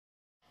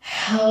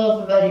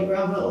Hello everybody,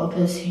 Robert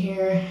Lopez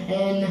here,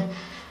 and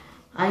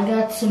I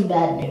got some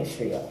bad news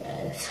for you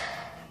guys.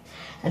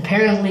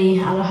 Apparently,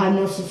 I don't have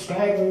no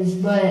subscribers,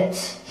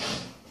 but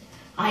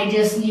I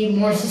just need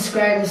more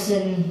subscribers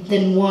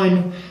than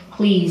one.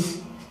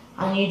 Please,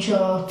 I need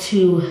y'all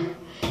to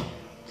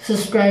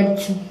subscribe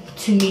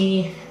to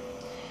me.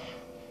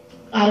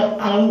 I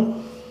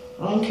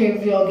don't care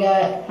if y'all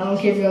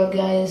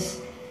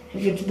guys,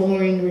 if it's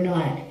boring or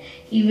not.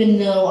 Even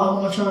though I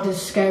want y'all to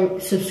subscribe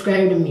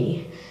to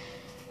me.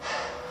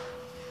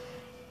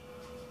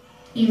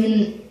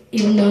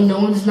 Even though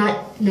nobody's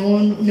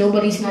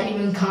not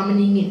even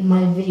commenting in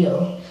my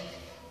video.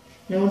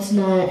 No one's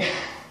not.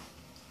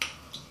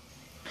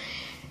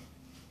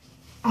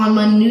 On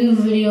my new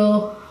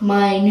video,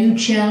 my new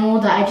channel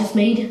that I just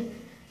made,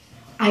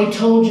 I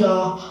told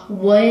y'all,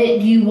 what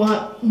do you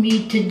want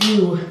me to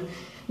do?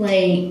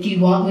 Like, do you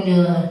want me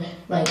to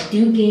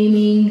do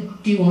gaming?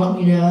 Do you want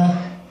me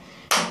to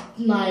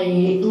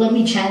let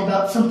me chat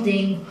about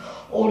something?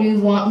 Or do you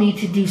want me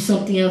to do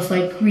something else,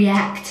 like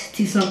react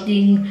to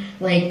something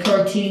like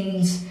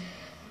cartoons,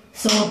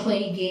 solo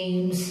play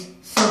games,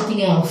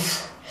 something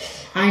else?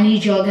 I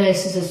need y'all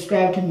guys to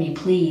subscribe to me,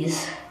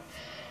 please.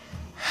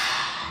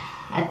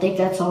 I think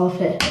that's all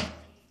of it.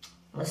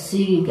 I'll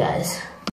see you guys.